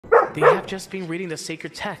They have just been reading the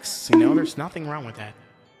sacred texts, you know? There's nothing wrong with that.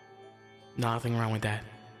 Nothing wrong with that.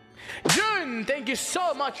 Jun, thank you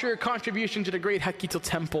so much for your contribution to the great Hakkito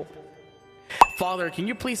temple. Father, can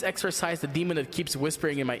you please exorcise the demon that keeps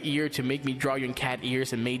whispering in my ear to make me draw you in cat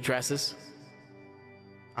ears and maid dresses?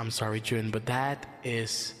 I'm sorry, Jun, but that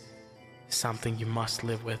is something you must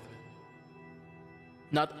live with.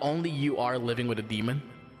 Not only you are living with a demon,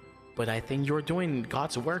 but I think you're doing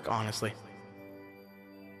God's work, honestly.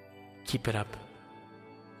 Keep it up.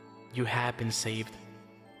 You have been saved.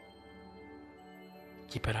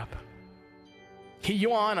 Keep it up.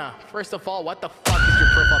 Hiyuana, first of all, what the fuck is your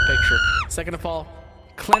profile picture? Second of all,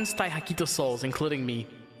 cleanse thy Hakkito souls, including me.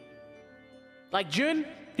 Like Jun,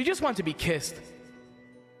 you just want to be kissed.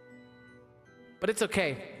 But it's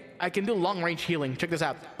okay. I can do long-range healing. Check this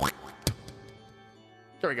out.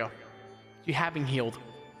 There we go. You have been healed.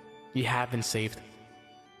 You have been saved.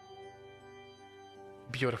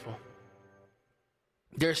 Beautiful.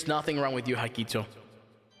 There's nothing wrong with you, Hakkito.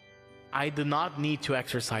 I do not need to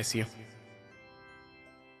exorcise you.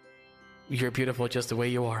 You're beautiful just the way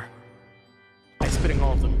you are. I'm spitting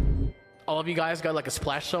all of them. All of you guys got like a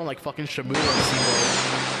splash zone like fucking Shamu on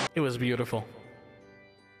SeaWorld. It was beautiful.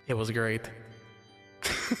 It was great.